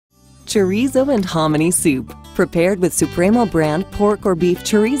Chorizo and Hominy soup, prepared with Supremo brand pork or beef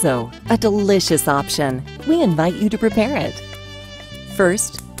chorizo, a delicious option. We invite you to prepare it.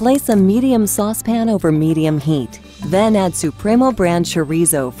 First, place a medium saucepan over medium heat. Then add Supremo brand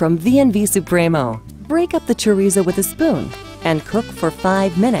chorizo from V&V Supremo. Break up the chorizo with a spoon and cook for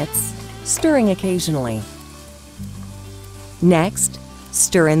 5 minutes, stirring occasionally. Next,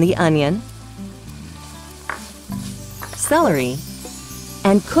 stir in the onion, celery,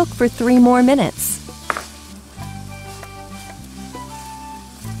 and cook for 3 more minutes.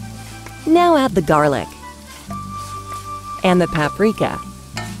 Now add the garlic and the paprika.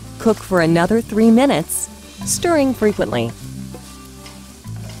 Cook for another 3 minutes, stirring frequently.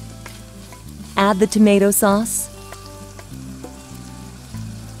 Add the tomato sauce,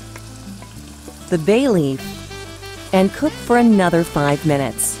 the bay leaf, and cook for another 5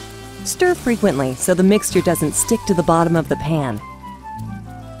 minutes. Stir frequently so the mixture doesn't stick to the bottom of the pan.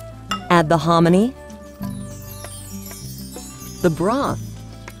 Add the hominy, the broth,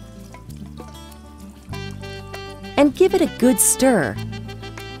 and give it a good stir.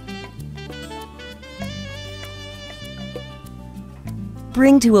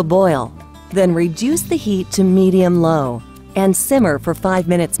 Bring to a boil, then reduce the heat to medium-low and simmer for 5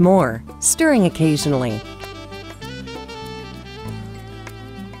 minutes more, stirring occasionally.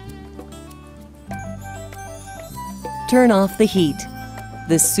 Turn off the heat.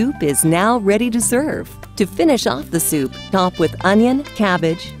 The soup is now ready to serve. To finish off the soup, top with onion,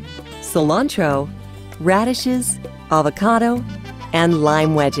 cabbage, cilantro, radishes, avocado, and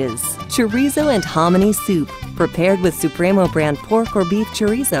lime wedges. Chorizo and Hominy soup, prepared with Supremo brand pork or beef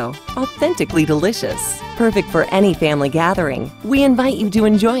chorizo. Authentically delicious. Perfect for any family gathering. We invite you to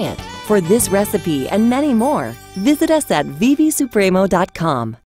enjoy it. For this recipe and many more, visit us at vvsupremo.com.